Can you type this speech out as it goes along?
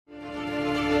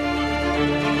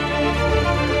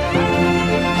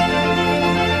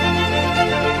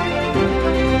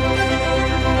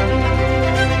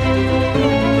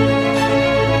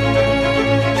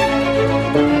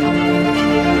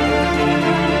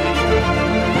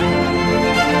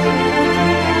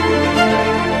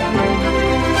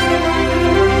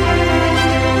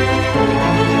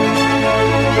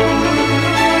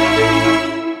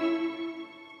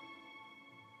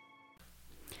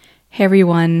Hey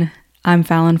everyone, I'm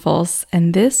Fallon Fulse,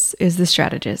 and this is The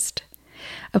Strategist,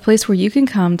 a place where you can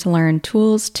come to learn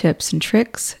tools, tips, and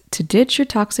tricks to ditch your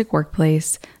toxic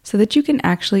workplace so that you can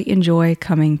actually enjoy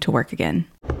coming to work again.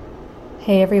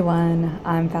 Hey everyone,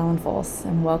 I'm Fallon Fulse,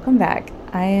 and welcome back.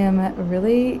 I am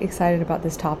really excited about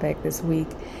this topic this week.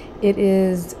 It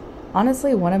is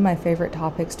honestly one of my favorite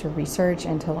topics to research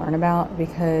and to learn about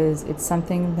because it's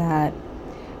something that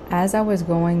as I was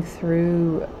going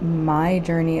through my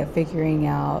journey of figuring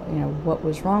out, what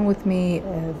was wrong with me,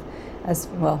 as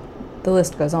well, the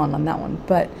list goes on that one.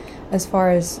 But as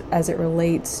far as it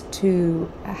relates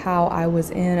to how I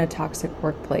was in a toxic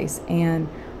workplace and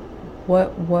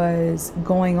what was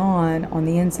going on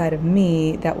the inside of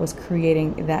me that was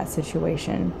creating that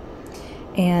situation.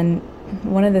 And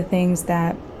one of the things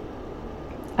that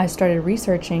I started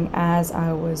researching as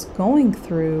I was going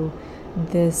through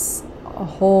this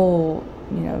whole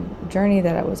journey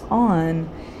that I was on,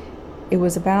 it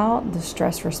was about the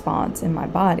stress response in my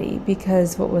body,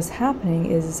 because what was happening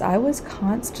is I was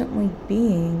constantly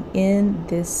being in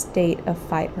this state of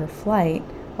fight or flight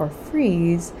or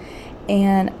freeze,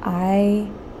 and I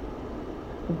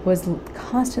was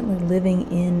constantly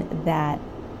living in that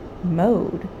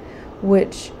mode,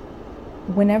 which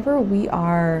whenever we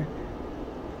are,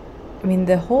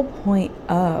 the whole point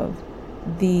of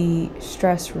the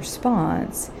stress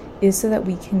response is so that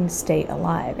we can stay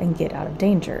alive and get out of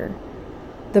danger.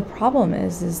 The problem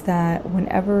is that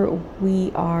whenever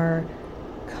we are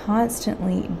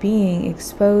constantly being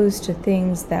exposed to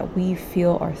things that we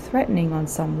feel are threatening on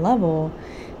some level,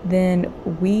 then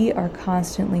we are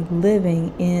constantly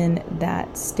living in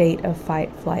that state of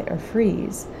fight, flight, or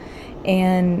freeze.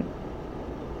 And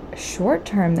short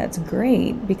term, that's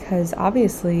great, because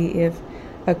obviously if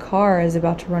a car is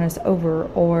about to run us over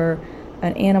or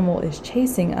an animal is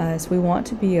chasing us, we want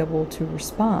to be able to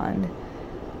respond.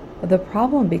 The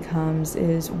problem becomes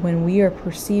is when we are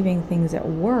perceiving things at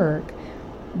work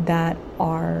that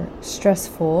are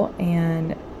stressful,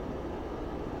 and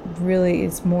really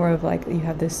it's more of like you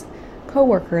have this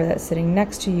coworker that's sitting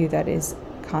next to you that is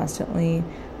constantly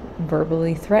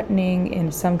verbally threatening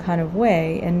in some kind of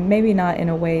way, and maybe not in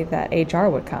a way that HR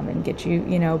would come and get you,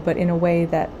 but in a way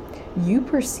that you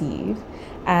perceive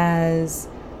as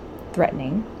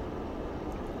threatening.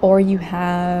 Or you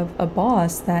have a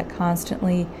boss that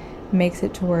constantly makes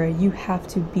it to where you have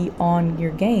to be on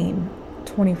your game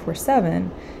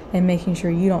 24/7 and making sure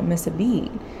you don't miss a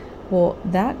beat. Well,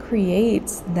 that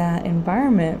creates that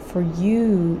environment for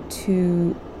you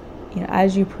to,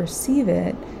 as you perceive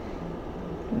it,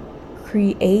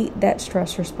 create that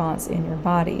stress response in your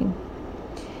body.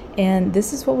 And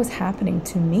this is what was happening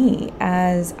to me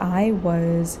as I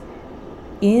was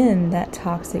in that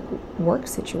toxic work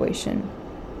situation.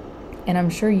 And I'm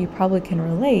sure you probably can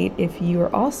relate if you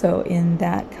are also in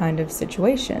that kind of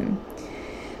situation.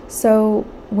 So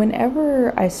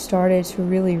whenever I started to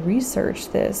really research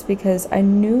this, because I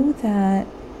knew that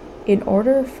in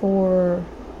order for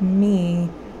me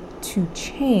to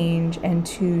change and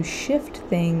to shift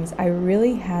things, I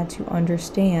really had to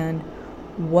understand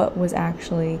what was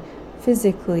actually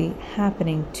physically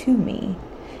happening to me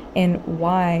and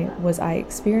why was I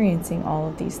experiencing all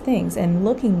of these things. And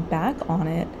looking back on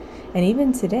it, and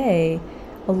even today,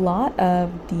 a lot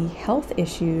of the health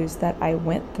issues that I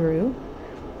went through,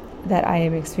 that I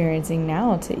am experiencing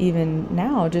now to even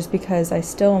now, just because I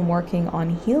still am working on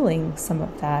healing some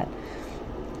of that,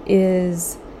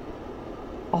 is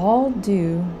all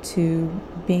due to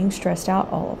being stressed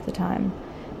out all of the time.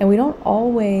 And we don't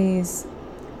always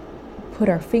put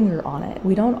our finger on it.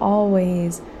 We don't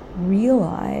always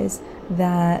realize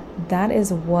that that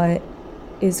is what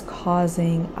is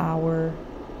causing our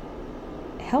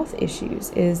health issues,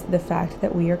 is the fact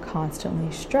that we are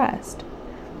constantly stressed.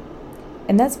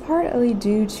 And that's partly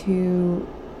due to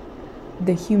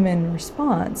the human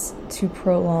response to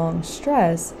prolonged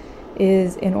stress,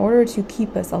 is in order to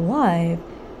keep us alive,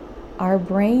 our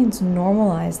brains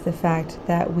normalize the fact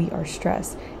that we are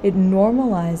stressed. It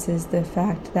normalizes the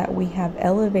fact that we have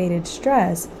elevated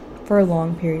stress for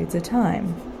long periods of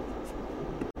time.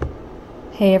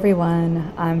 Hey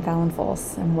everyone, I'm Fallon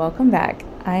Fulse, and welcome back.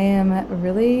 I am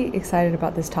really excited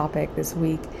about this topic this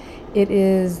week. It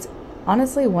is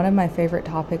honestly one of my favorite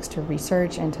topics to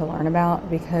research and to learn about,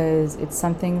 because it's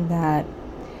something that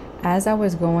as I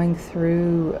was going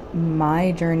through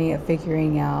my journey of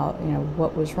figuring out,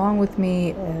 what was wrong with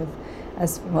me,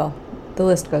 as well, the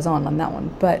list goes on that one.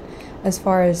 But as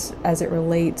far as it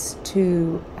relates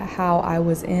to how I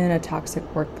was in a toxic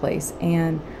workplace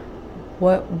and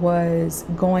what was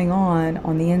going on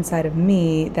the inside of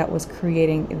me that was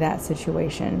creating that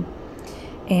situation.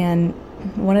 And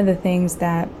one of the things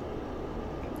that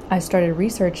I started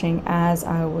researching as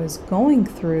I was going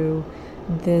through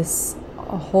this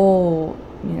whole,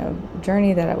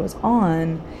 journey that I was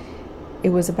on, it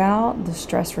was about the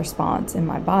stress response in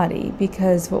my body,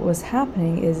 because what was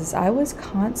happening is I was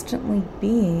constantly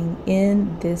being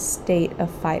in this state of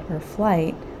fight or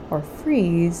flight or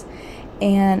freeze,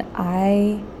 and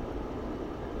I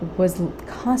was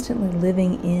constantly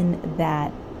living in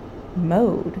that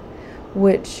mode,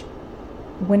 which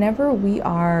whenever we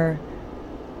are,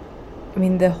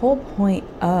 the whole point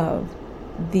of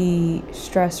the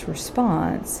stress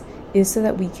response is so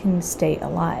that we can stay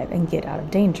alive and get out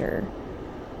of danger.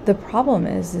 The problem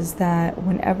is that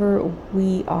whenever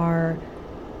we are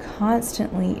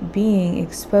constantly being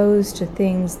exposed to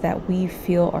things that we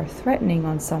feel are threatening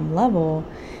on some level,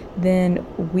 then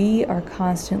we are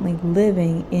constantly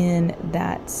living in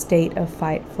that state of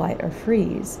fight, flight, or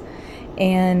freeze.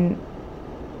 And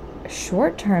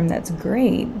short term, that's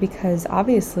great, because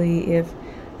obviously if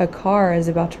a car is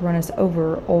about to run us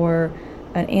over or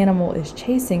an animal is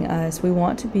chasing us, we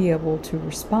want to be able to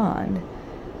respond.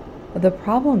 The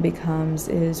problem becomes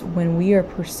is when we are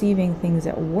perceiving things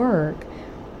at work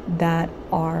that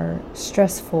are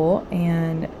stressful,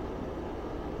 and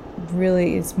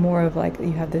really it's more of like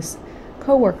you have this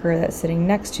coworker that's sitting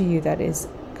next to you that is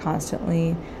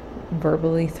constantly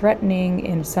verbally threatening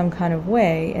in some kind of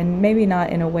way, and maybe not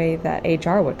in a way that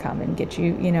HR would come and get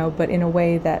you, but in a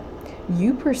way that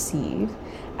you perceive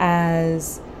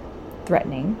as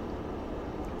threatening.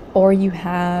 Or you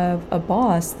have a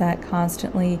boss that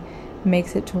constantly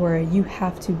makes it to where you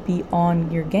have to be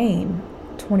on your game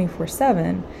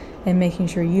 24/7 and making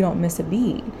sure you don't miss a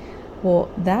beat. Well,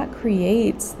 that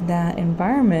creates that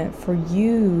environment for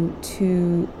you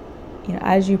to,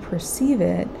 as you perceive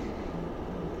it,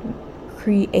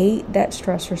 create that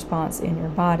stress response in your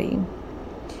body.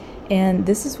 And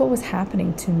this is what was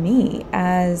happening to me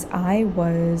as I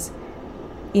was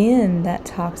in that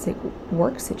toxic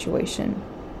work situation.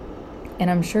 And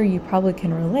I'm sure you probably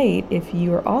can relate if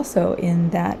you are also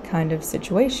in that kind of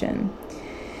situation.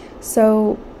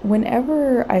 So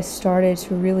whenever I started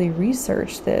to really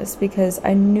research this, because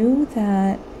I knew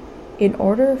that in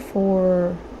order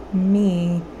for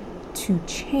me to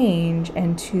change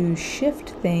and to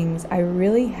shift things, I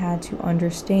really had to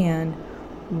understand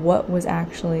what was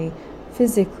actually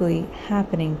physically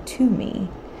happening to me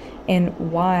and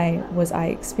why was I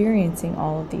experiencing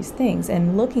all of these things.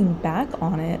 And looking back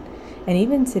on it, and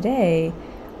even today,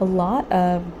 a lot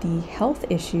of the health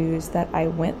issues that I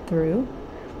went through,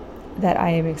 that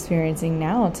I am experiencing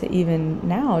now to even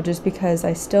now, just because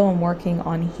I still am working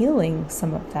on healing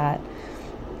some of that,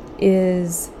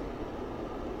 is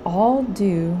all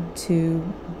due to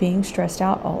being stressed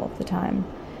out all of the time.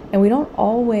 And we don't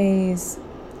always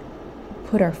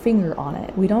put our finger on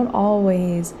it. We don't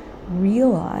always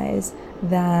realize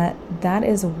that that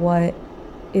is what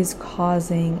is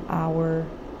causing our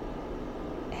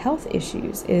health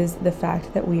issues, is the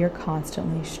fact that we are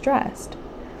constantly stressed.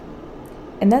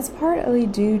 And that's partly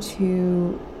due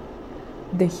to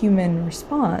the human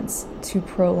response to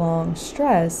prolonged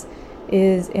stress.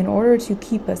 Is in order to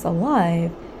keep us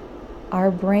alive,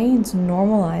 our brains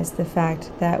normalize the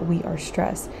fact that we are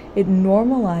stressed. It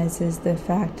normalizes the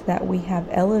fact that we have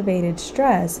elevated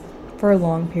stress for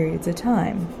long periods of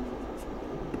time.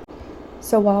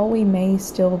 So while we may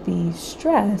still be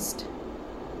stressed,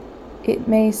 it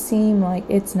may seem like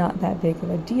it's not that big of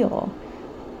a deal.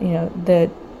 The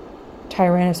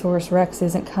Tyrannosaurus Rex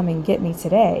isn't coming get me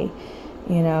today.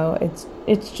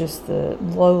 It's just the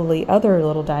lowly other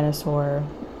little dinosaur,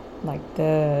 like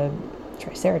the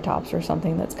Triceratops or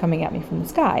something, that's coming at me from the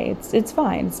sky. It's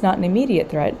fine. It's not an immediate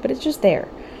threat, but it's just there.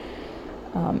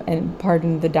 And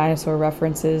pardon the dinosaur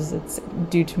references. It's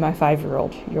due to my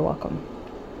 5-year-old. You're welcome.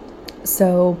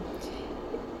 So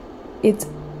it's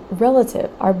relative.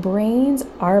 Our brains,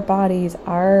 our bodies,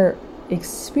 our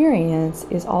experience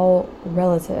is all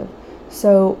relative.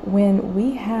 So when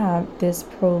we have this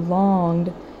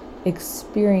prolonged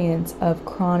experience of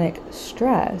chronic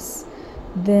stress,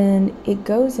 then it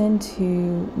goes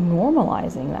into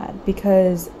normalizing that,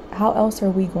 because how else are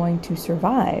we going to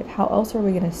survive? How else are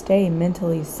we going to stay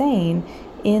mentally sane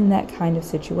in that kind of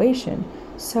situation?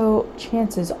 So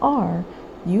chances are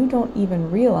you don't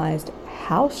even realize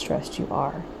how stressed you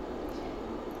are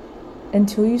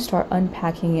until you start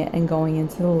unpacking it and going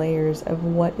into the layers of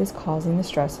what is causing the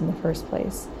stress in the first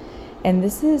place. And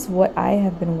this is what I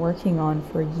have been working on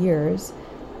for years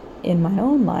in my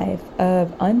own life,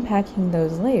 of unpacking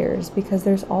those layers, because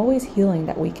there's always healing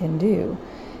that we can do.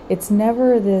 It's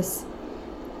never this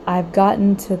I've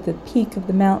gotten to the peak of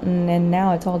the mountain and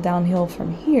now it's all downhill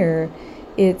from here.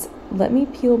 It's let me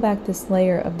peel back this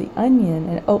layer of the onion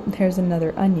and oh, there's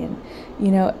another onion,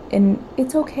 and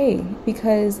it's okay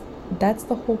because that's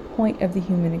the whole point of the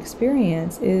human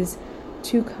experience is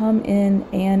to come in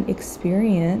and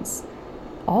experience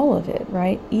all of it,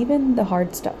 right? Even the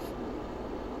hard stuff.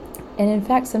 And in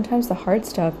fact, sometimes the hard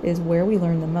stuff is where we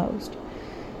learn the most.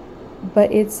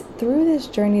 But it's through this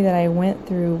journey that I went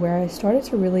through where I started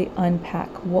to really unpack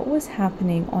what was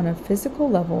happening on a physical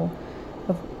level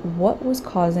of what was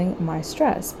causing my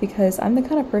stress, because I'm the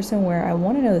kind of person where I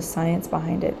want to know the science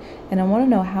behind it and I want to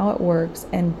know how it works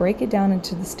and break it down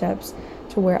into the steps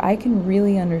to where I can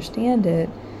really understand it.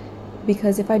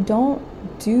 Because if I don't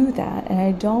do that and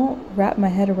I don't wrap my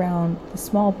head around the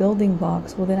small building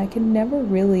blocks, well, then I can never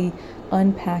really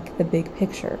unpack the big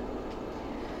picture.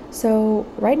 So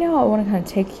right now I want to kind of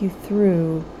take you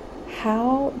through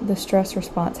how the stress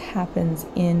response happens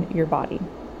in your body.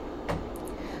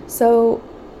 So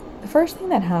the first thing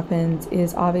that happens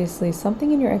is obviously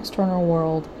something in your external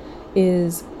world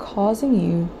is causing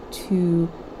you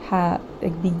to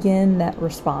begin that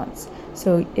response.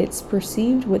 So it's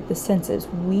perceived with the senses.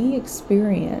 We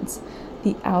experience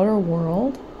the outer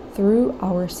world through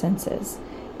our senses.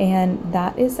 And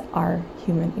that is our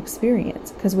human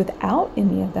experience. Because without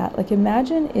any of that, like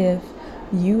imagine if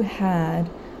you had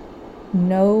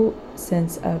no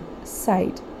sense of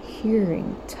sight,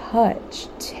 hearing, touch,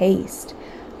 taste,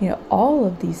 all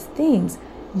of these things,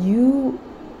 you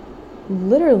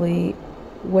literally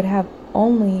would have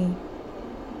only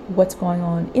what's going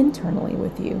on internally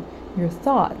with you, your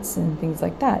thoughts and things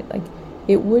like that. Like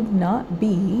it would not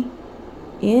be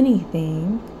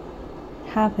anything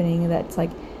happening that's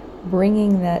like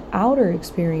bringing that outer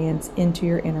experience into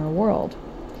your inner world.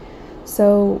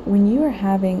 So when you are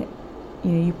having,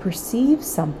 you perceive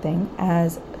something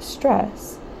as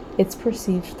stress, it's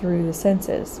perceived through the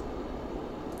senses.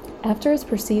 After it's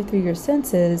perceived through your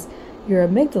senses, your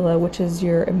amygdala, which is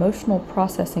your emotional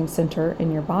processing center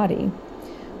in your body,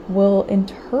 will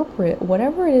interpret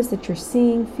whatever it is that you're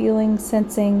seeing, feeling,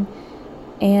 sensing,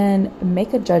 and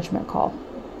make a judgment call.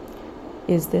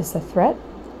 Is this a threat?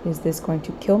 Is this going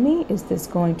to kill me? Is this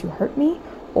going to hurt me?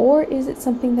 Or is it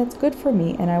something that's good for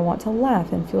me and I want to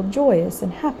laugh and feel joyous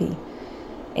and happy?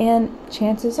 And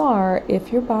chances are,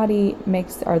 if your body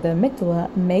or the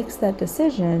amygdala makes that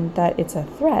decision that it's a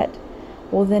threat,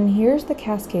 well then here's the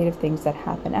cascade of things that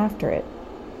happen after it.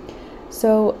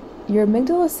 So your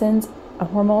amygdala sends a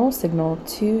hormonal signal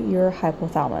to your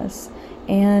hypothalamus,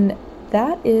 and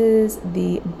that is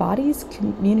the body's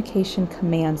communication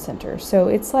command center. So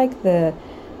it's like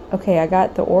okay, I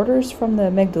got the orders from the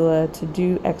amygdala to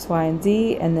do X, Y, and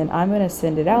Z, and then I'm going to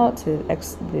send it out to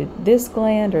this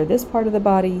gland or this part of the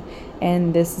body,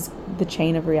 and this is the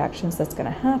chain of reactions that's going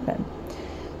to happen.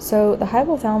 So the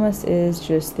hypothalamus is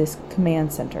just this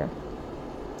command center.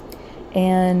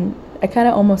 And I kind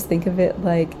of almost think of it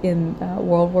like in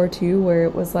World War II, where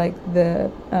it was like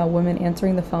the women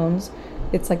answering the phones.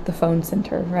 It's like the phone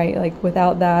center, right? Like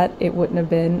without that, it wouldn't have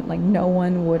been, like no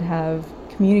one would have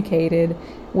communicated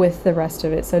with the rest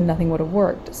of it, so nothing would have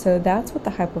worked. So that's what the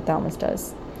hypothalamus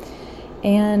does.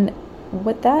 And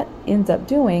what that ends up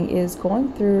doing is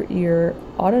going through your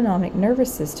autonomic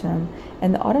nervous system,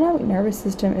 and the autonomic nervous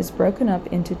system is broken up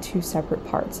into two separate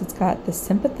parts. It's got the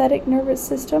sympathetic nervous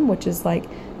system, which is like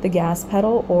the gas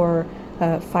pedal or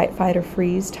fight, fight, or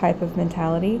freeze type of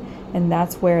mentality, and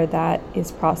that's where that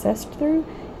is processed through.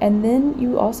 And then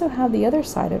you also have the other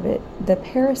side of it, the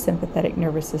parasympathetic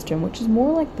nervous system, which is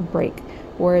more like the brake,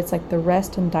 where it's like the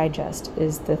rest and digest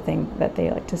is the thing that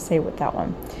they like to say with that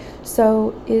one.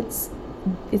 So it's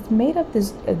made up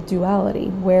this duality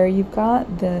where you've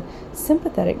got the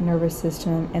sympathetic nervous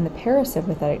system and the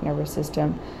parasympathetic nervous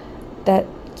system that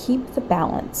keep the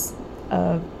balance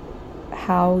of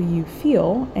how you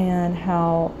feel and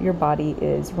how your body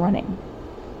is running.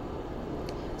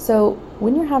 So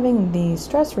when you're having the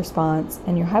stress response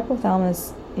and your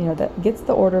hypothalamus, that gets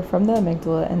the order from the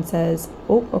amygdala and says,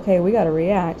 oh, okay, we got to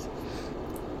react,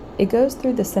 it goes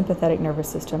through the sympathetic nervous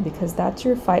system because that's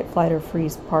your fight, flight, or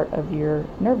freeze part of your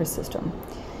nervous system.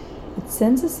 It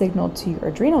sends a signal to your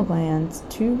adrenal glands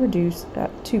to produce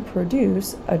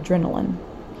adrenaline.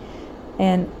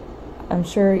 And I'm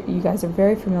sure you guys are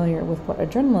very familiar with what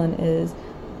adrenaline is,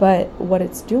 but what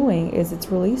it's doing is it's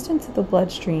released into the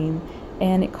bloodstream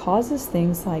and it causes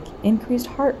things like increased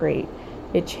heart rate.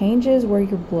 It changes where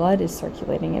your blood is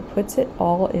circulating. It puts it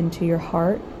all into your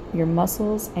heart, your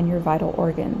muscles, and your vital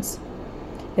organs.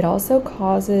 It also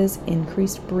causes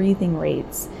increased breathing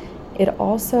rates. It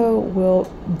also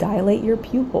will dilate your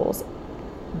pupils.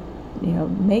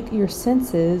 make your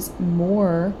senses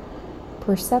more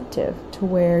perceptive to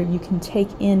where you can take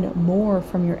in more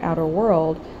from your outer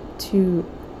world to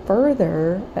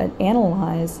further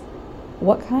analyze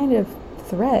what kind of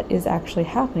threat is actually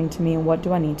happening to me and what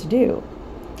do I need to do.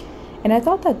 And I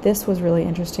thought that this was really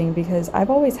interesting because I've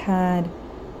always had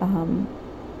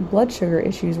blood sugar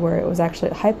issues where it was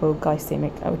actually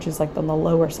hypoglycemic, which is like on the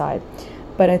lower side.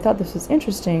 But I thought this was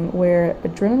interesting where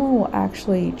adrenaline will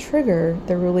actually trigger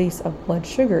the release of blood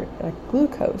sugar, like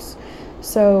glucose.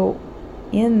 So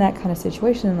in that kind of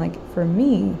situation, like for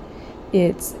me,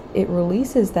 it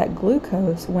releases that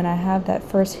glucose when I have that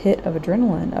first hit of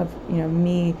adrenaline of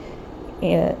me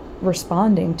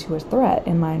responding to a threat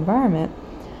in my environment.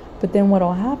 But then what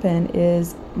will happen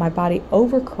is my body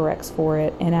overcorrects for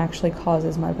it and actually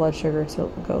causes my blood sugar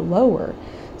to go lower.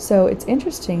 So it's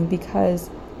interesting because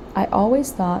I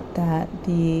always thought that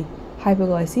the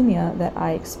hypoglycemia that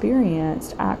I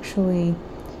experienced actually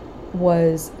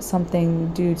was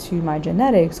something due to my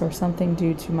genetics or something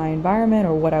due to my environment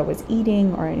or what I was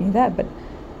eating or any of that. But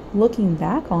looking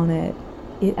back on it,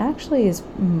 it actually is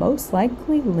most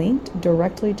likely linked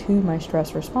directly to my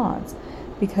stress response,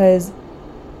 because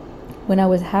when I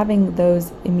was having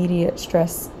those immediate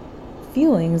stress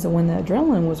feelings, when the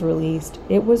adrenaline was released,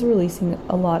 it was releasing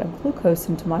a lot of glucose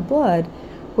into my blood,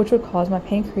 which would cause my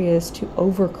pancreas to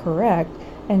overcorrect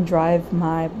and drive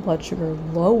my blood sugar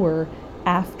lower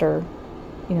after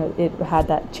it had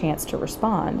that chance to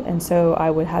respond. And so I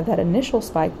would have that initial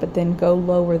spike but then go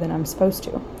lower than I'm supposed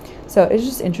to. So it's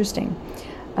just interesting.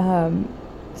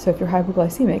 So if you're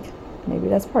hypoglycemic, maybe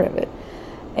that's part of it.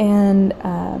 And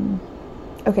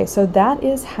okay, so that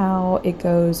is how it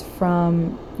goes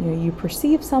from you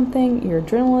perceive something, your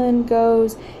adrenaline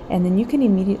goes, and then you can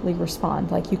immediately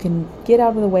respond. Like you can get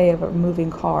out of the way of a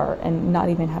moving car and not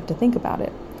even have to think about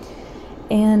it.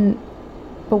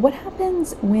 But what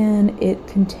happens when it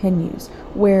continues,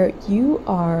 where you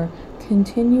are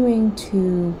continuing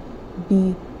to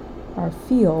be or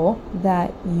feel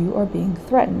that you are being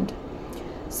threatened?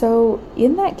 So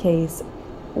in that case,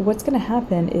 what's going to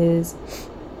happen is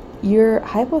your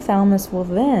hypothalamus will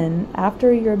then,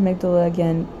 after your amygdala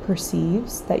again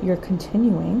perceives that you're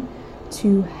continuing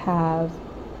to have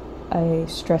a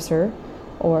stressor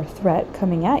or threat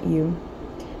coming at you,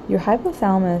 your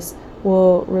hypothalamus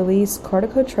will release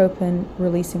corticotropin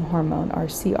releasing hormone, or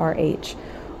CRH,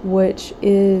 which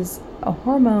is a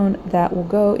hormone that will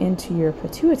go into your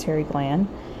pituitary gland,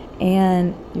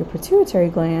 and your pituitary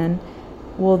gland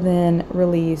will then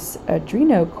release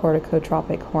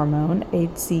adrenocorticotropic hormone,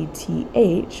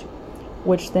 ACTH,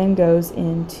 which then goes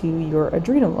into your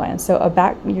adrenal glands. So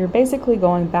you're basically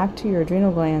going back to your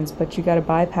adrenal glands, but you got to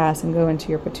bypass and go into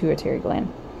your pituitary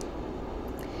gland.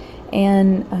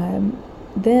 And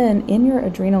then in your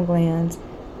adrenal glands,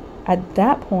 at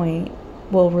that point,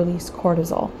 will release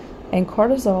cortisol. And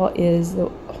cortisol is the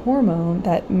hormone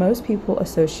that most people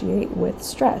associate with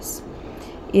stress.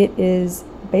 It is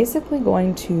basically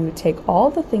going to take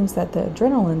all the things that the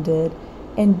adrenaline did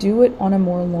and do it on a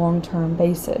more long-term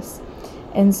basis.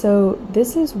 And so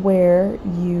this is where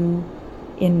you,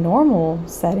 in normal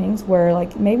settings, where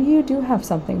like maybe you do have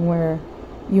something where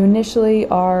you initially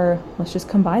are, let's just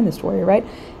combine the story, right?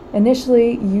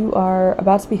 Initially you are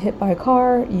about to be hit by a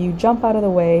car, you jump out of the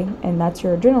way, and that's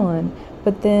your adrenaline,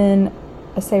 but then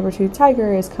a saber-toothed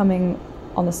tiger is coming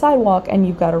on the sidewalk and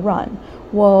you've got to run.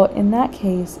 Well, in that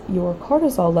case, your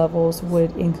cortisol levels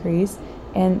would increase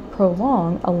and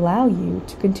allow you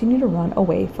to continue to run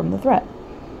away from the threat.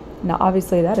 Now,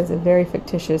 obviously, that is a very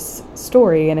fictitious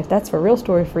story, and if that's a real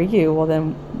story for you, well,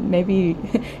 then maybe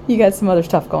you got some other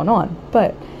stuff going on.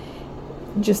 But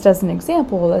just as an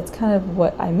example, that's kind of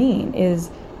what I mean,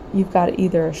 is you've got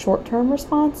either a short-term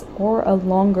response or a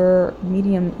longer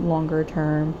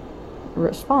term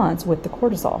response with the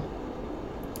cortisol.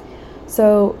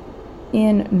 So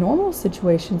in normal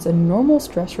situations, a normal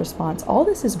stress response, all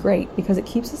this is great because it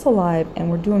keeps us alive and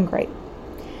we're doing great.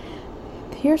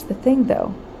 Here's the thing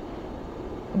though,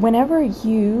 whenever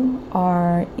you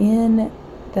are in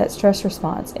that stress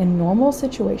response in normal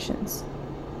situations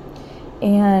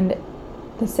and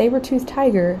the saber-toothed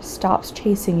tiger stops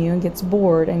chasing you and gets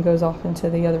bored and goes off into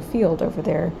the other field over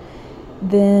there,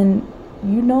 then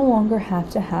you no longer have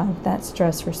to have that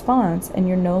stress response and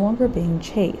you're no longer being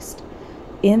chased.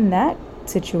 In that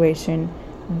situation,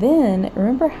 then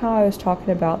remember how I was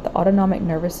talking about the autonomic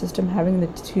nervous system having the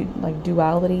two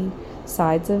duality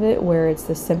sides of it, where it's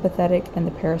the sympathetic and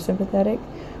the parasympathetic?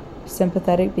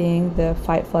 Sympathetic being the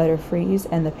fight, flight, or freeze,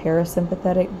 and the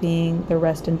parasympathetic being the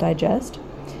rest and digest,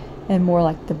 and more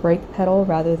like the brake pedal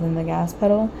rather than the gas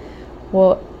pedal.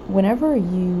 Well, whenever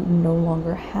you no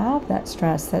longer have that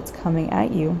stress that's coming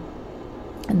at you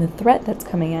and the threat that's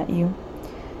coming at you,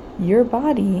 your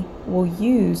body will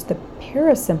use the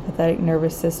parasympathetic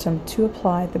nervous system to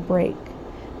apply the brake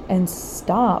and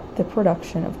stop the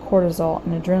production of cortisol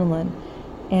and adrenaline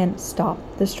and stop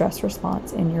the stress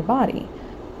response in your body.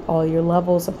 All your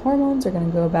levels of hormones are going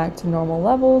to go back to normal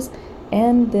levels,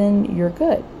 and then you're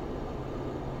good.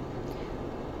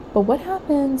 But what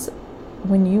happens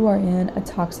when you are in a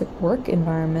toxic work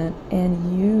environment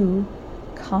and you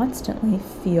constantly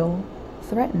feel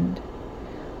threatened?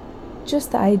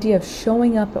 Just the idea of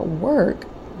showing up at work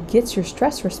gets your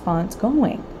stress response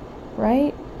going,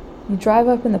 right? You drive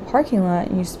up in the parking lot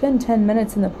and you spend 10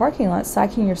 minutes in the parking lot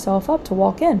psyching yourself up to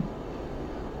walk in,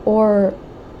 or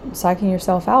psyching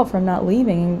yourself out from not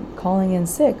leaving and calling in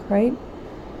sick, right?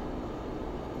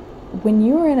 When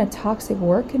you are in a toxic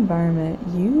work environment,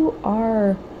 you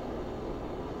are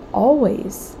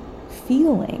always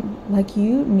feeling like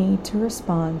you need to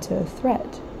respond to a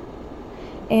threat.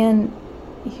 And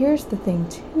here's the thing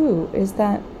too, is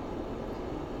that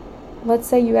let's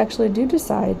say you actually do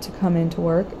decide to come into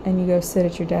work and you go sit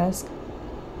at your desk.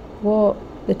 Well,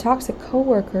 the toxic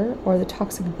coworker or the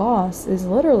toxic boss is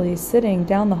literally sitting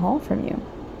down the hall from you.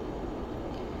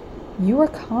 You are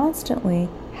constantly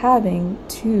having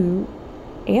to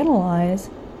analyze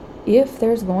if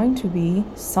there's going to be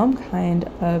some kind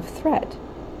of threat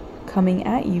coming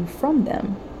at you from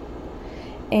them.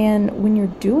 And when you're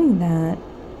doing that,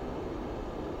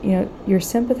 your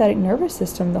sympathetic nervous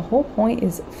system, the whole point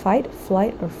is fight,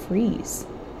 flight, or freeze.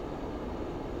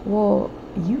 Well,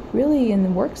 you really, in the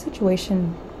work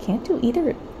situation, can't do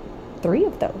either 3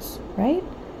 of those, right?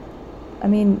 I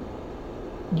mean,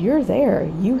 you're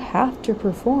there. You have to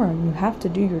perform. You have to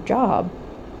do your job.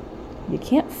 You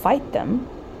can't fight them,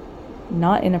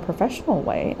 not in a professional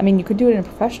way. I mean, you could do it in a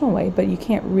professional way, but you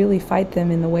can't really fight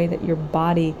them in the way that your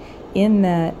body, in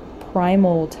that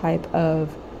primal type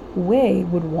of way,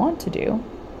 would want to do.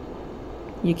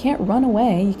 You can't run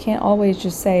away. You can't always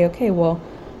just say, okay, well,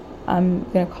 I'm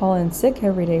going to call in sick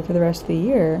every day for the rest of the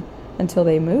year until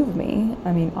they move me.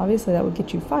 I mean, obviously that would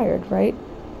get you fired, right?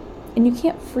 And you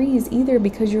can't freeze either,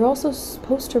 because you're also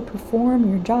supposed to perform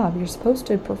your job. You're supposed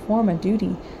to perform a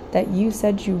duty that you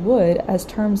said you would as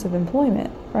terms of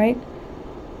employment, right?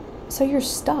 So you're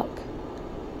stuck.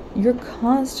 You're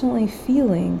constantly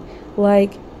feeling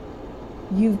like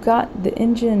you've got the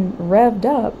engine revved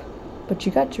up, but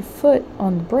you got your foot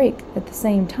on the brake at the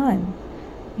same time.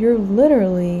 You're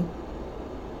literally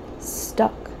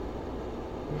stuck.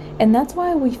 And that's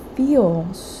why we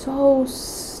feel so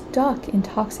stuck in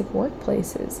toxic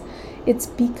workplaces. It's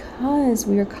because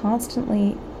we are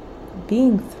constantly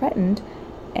being threatened,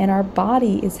 and our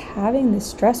body is having this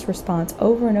stress response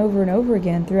over and over and over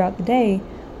again throughout the day,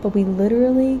 but we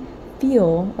literally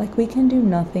feel like we can do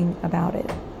nothing about it.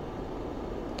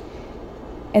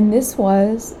 And this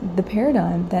was the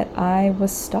paradigm that I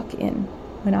was stuck in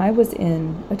when I was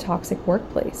in a toxic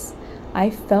workplace. I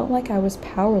felt like I was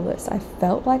powerless. I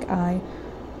felt like I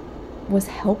was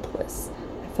helpless.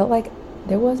 I felt like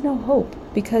there was no hope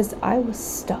because I was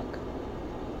stuck.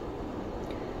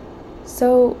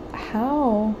 So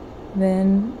how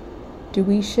then do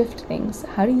we shift things?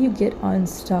 How do you get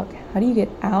unstuck? How do you get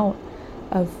out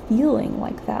of feeling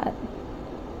like that?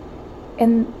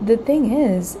 And the thing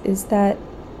is that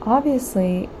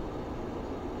obviously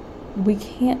we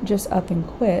can't just up and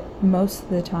quit most of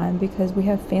the time, because we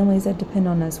have families that depend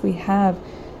on us. We have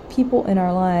people in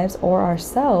our lives or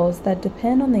ourselves that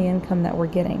depend on the income that we're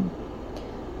getting.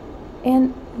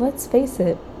 And let's face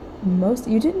it,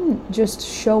 you didn't just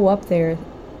show up there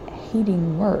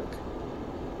hating work.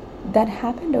 That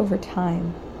happened over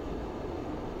time.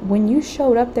 When you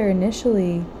showed up there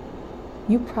initially,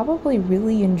 you probably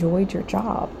really enjoyed your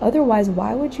job. Otherwise,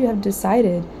 why would you have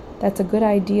decided that's a good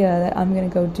idea that I'm going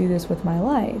to go do this with my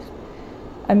life?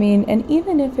 I mean, and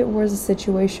even if it was a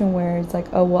situation where it's like,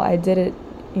 oh, well, I did it,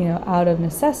 out of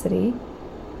necessity,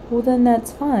 well, then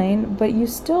that's fine, but you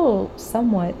still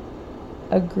somewhat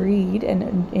agreed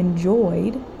and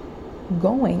enjoyed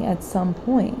going at some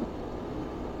point.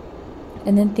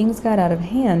 And then things got out of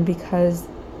hand because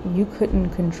you couldn't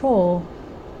control,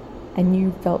 and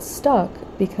you felt stuck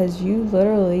because you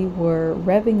literally were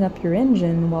revving up your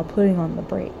engine while putting on the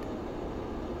brake.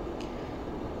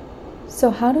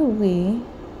 So how do we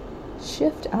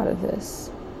shift out of this?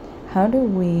 How do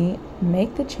we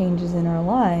make the changes in our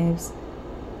lives?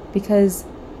 Because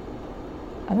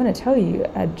I'm going to tell you,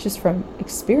 just from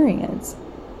experience,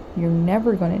 you're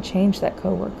never going to change that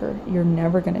coworker. You're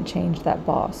never going to change that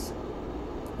boss.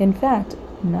 In fact,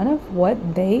 none of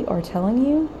what they are telling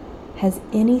you has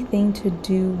anything to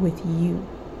do with you.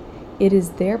 It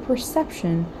is their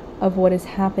perception of what is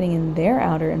happening in their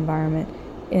outer environment,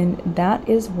 and that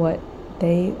is what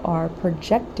they are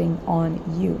projecting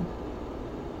on you.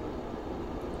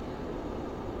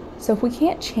 So if we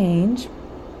can't change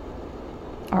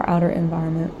our outer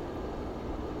environment,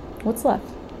 what's left?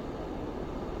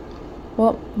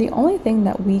 Well, the only thing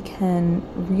that we can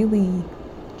really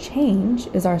change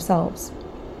is ourselves.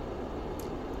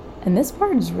 And this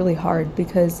part is really hard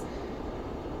because,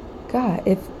 God,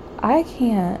 if I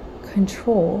can't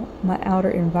control my outer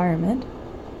environment,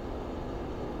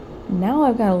 now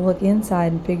I've got to look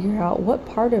inside and figure out what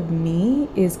part of me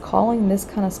is calling this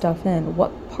kind of stuff in.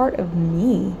 What part of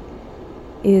me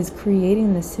is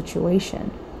creating this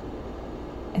situation?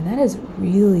 And that is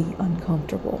really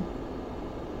uncomfortable.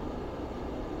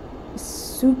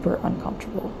 Super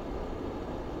uncomfortable.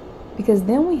 Because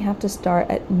then we have to start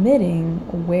admitting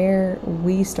where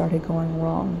we started going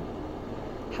wrong.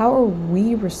 How are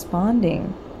we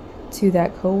responding to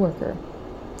that coworker?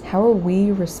 How are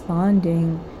we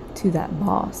responding to that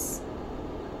boss?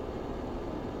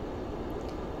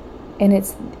 And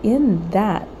it's in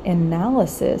that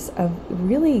analysis of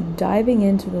really diving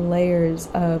into the layers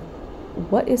of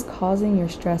what is causing your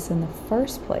stress in the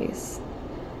first place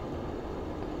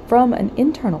from an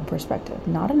internal perspective,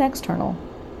 not an external.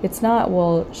 It's not,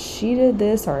 well, she did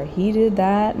this or he did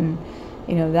that and,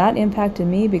 that impacted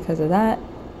me because of that.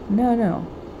 No.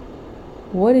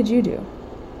 What did you do?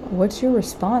 What's your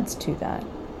response to that?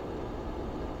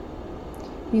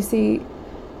 You see,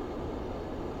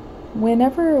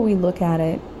 whenever we look at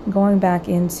it, going back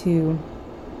into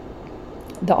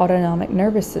the autonomic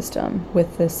nervous system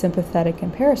with the sympathetic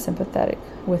and parasympathetic,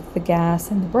 with the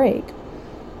gas and the brake,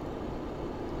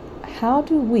 how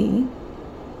do we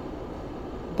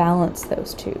balance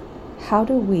those two? How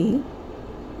do we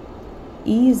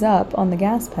ease up on the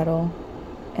gas pedal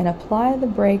and apply the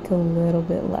brake a little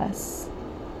bit less?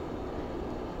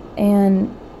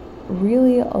 And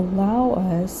really allow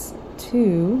us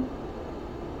to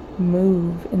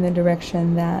move in the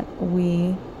direction that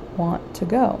we want to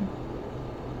go.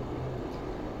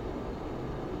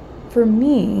 For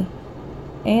me,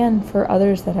 and for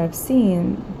others that I've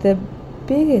seen, the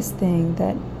biggest thing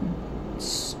that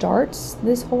starts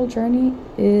this whole journey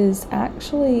is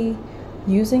actually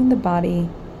using the body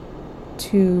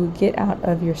to get out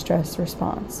of your stress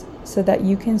response so that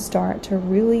you can start to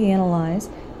really analyze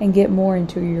and get more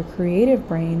into your creative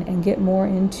brain and get more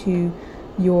into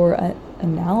your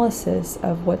analysis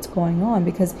of what's going on.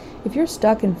 Because if you're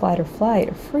stuck in fight or flight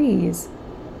or freeze,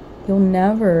 you'll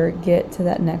never get to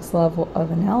that next level of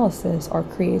analysis or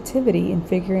creativity in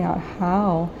figuring out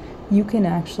how you can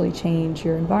actually change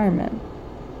your environment.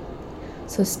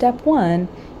 So step one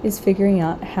is figuring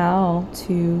out how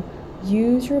to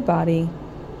use your body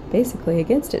basically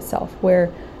against itself,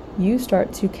 where you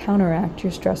start to counteract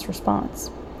your stress response.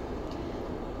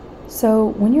 So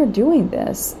when you're doing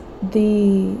this,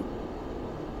 the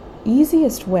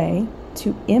easiest way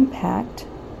to impact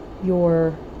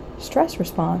your stress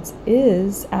response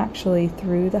is actually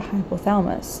through the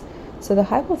hypothalamus. So the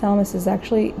hypothalamus is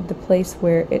actually the place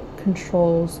where it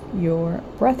controls your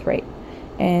breath rate,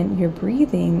 and your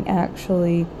breathing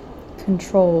actually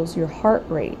controls your heart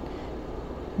rate.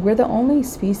 We're the only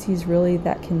species really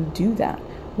that can do that,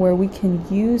 where we can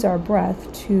use our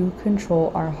breath to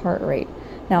control our heart rate.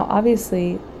 Now,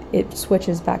 obviously, it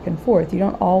switches back and forth. You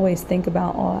don't always think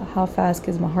about, how fast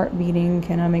is my heart beating?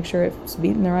 Can I make sure it's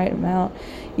beating the right amount?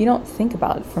 You don't think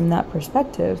about it from that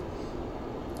perspective.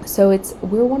 So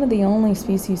we're one of the only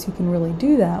species who can really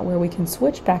do that, where we can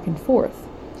switch back and forth,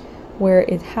 where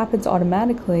it happens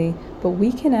automatically, but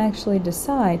we can actually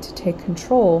decide to take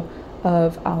control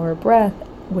of our breath,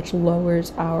 which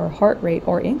lowers our heart rate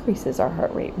or increases our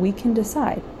heart rate. We can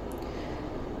decide.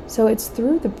 So it's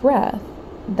through the breath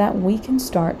that we can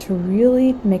start to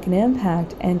really make an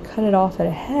impact and cut it off at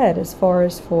a head as far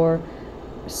as for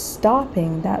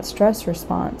stopping that stress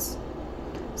response.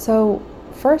 So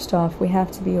first off, we have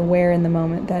to be aware in the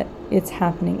moment that it's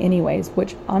happening anyways,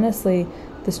 which honestly,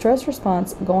 the stress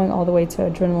response going all the way to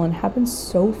adrenaline happens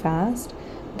so fast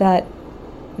that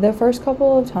the first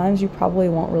couple of times you probably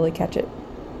won't really catch it.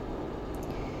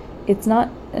 It's not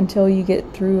until you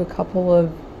get through a couple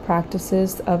of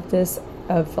practices of this,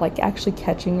 of like actually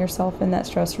catching yourself in that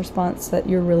stress response, that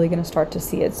you're really going to start to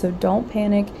see it. So don't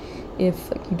panic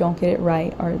if you don't get it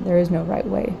right, or there is no right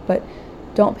way, but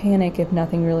don't panic if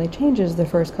nothing really changes the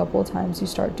first couple of times you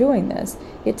start doing this.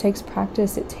 It takes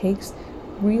practice. It takes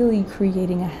really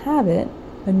creating a habit,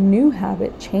 a new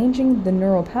habit, changing the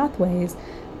neural pathways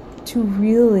to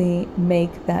really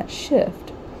make that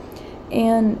shift.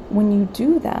 And when you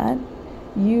do that,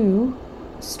 you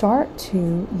start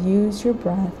to use your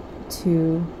breath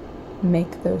to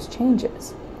make those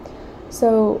changes.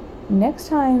 So next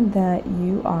time that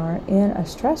you are in a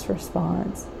stress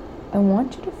response, I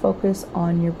want you to focus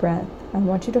on your breath. I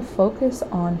want you to focus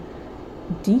on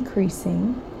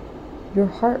decreasing your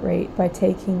heart rate by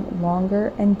taking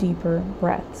longer and deeper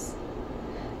breaths.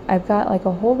 I've got like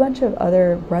a whole bunch of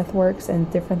other breath works and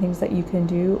different things that you can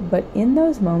do, but in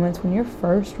those moments when you're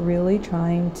first really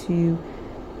trying to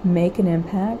make an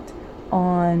impact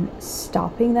on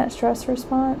stopping that stress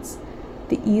response,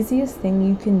 the easiest thing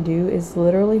you can do is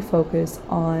literally focus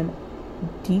on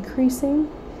decreasing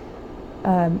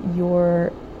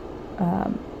your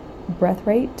breath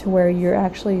rate to where you're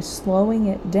actually slowing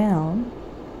it down,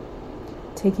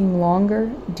 taking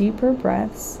longer, deeper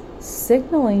breaths,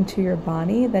 signaling to your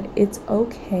body that it's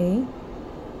okay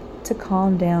to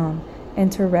calm down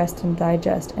and to rest and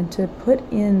digest, and to put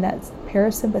in that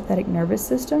parasympathetic nervous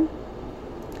system,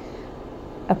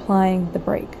 applying the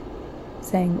brake,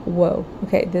 saying, whoa,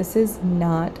 okay, this is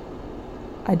not,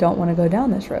 I don't want to go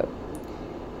down this road.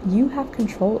 You have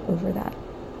control over that.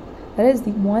 That is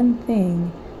the one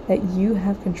thing that you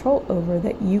have control over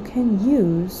that you can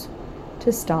use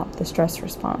to stop the stress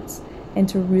response and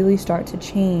to really start to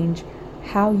change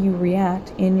how you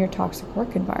react in your toxic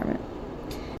work environment.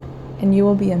 And you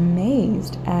will be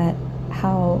amazed at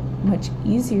how much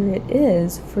easier it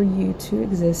is for you to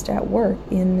exist at work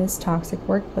in this toxic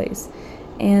workplace.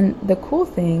 And the cool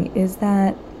thing is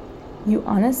that you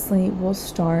honestly will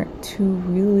start to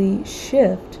really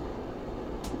shift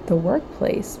the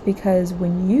workplace, because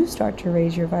when you start to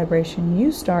raise your vibration,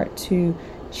 you start to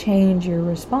change your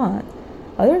response,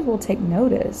 others will take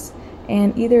notice,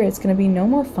 and either it's going to be no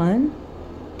more fun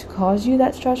to cause you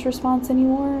that stress response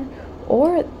anymore,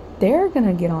 or they're going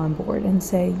to get on board and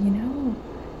say,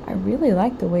 I really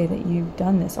like the way that you've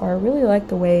done this, or I really like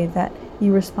the way that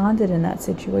you responded in that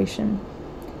situation.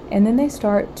 And then they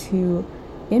start to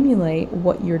emulate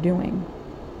what you're doing.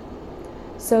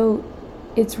 So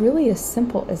it's really as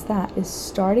simple as that, is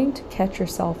starting to catch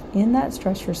yourself in that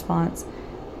stress response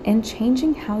and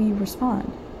changing how you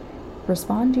respond.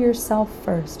 Respond to yourself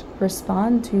first.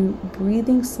 Respond to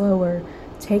breathing slower,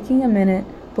 taking a minute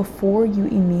before you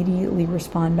immediately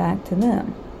respond back to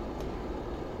them.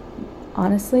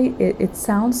 Honestly, it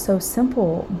sounds so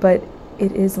simple, but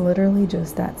it is literally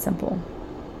just that simple.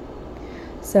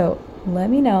 So let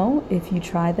me know if you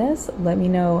try this. Let me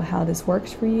know how this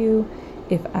works for you.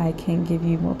 If I can give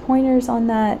you more pointers on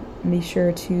that, be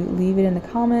sure to leave it in the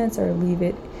comments, or leave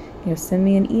it, send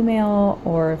me an email,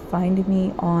 or find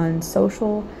me on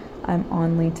social. I'm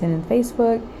on LinkedIn and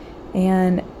Facebook,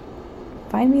 and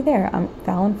find me there. I'm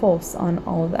Fallon Folse on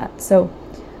all of that. So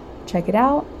check it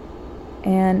out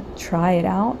and try it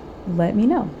out. Let me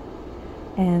know.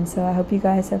 And so I hope you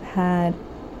guys have had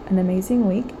an amazing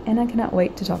week, and I cannot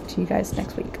wait to talk to you guys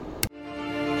next week.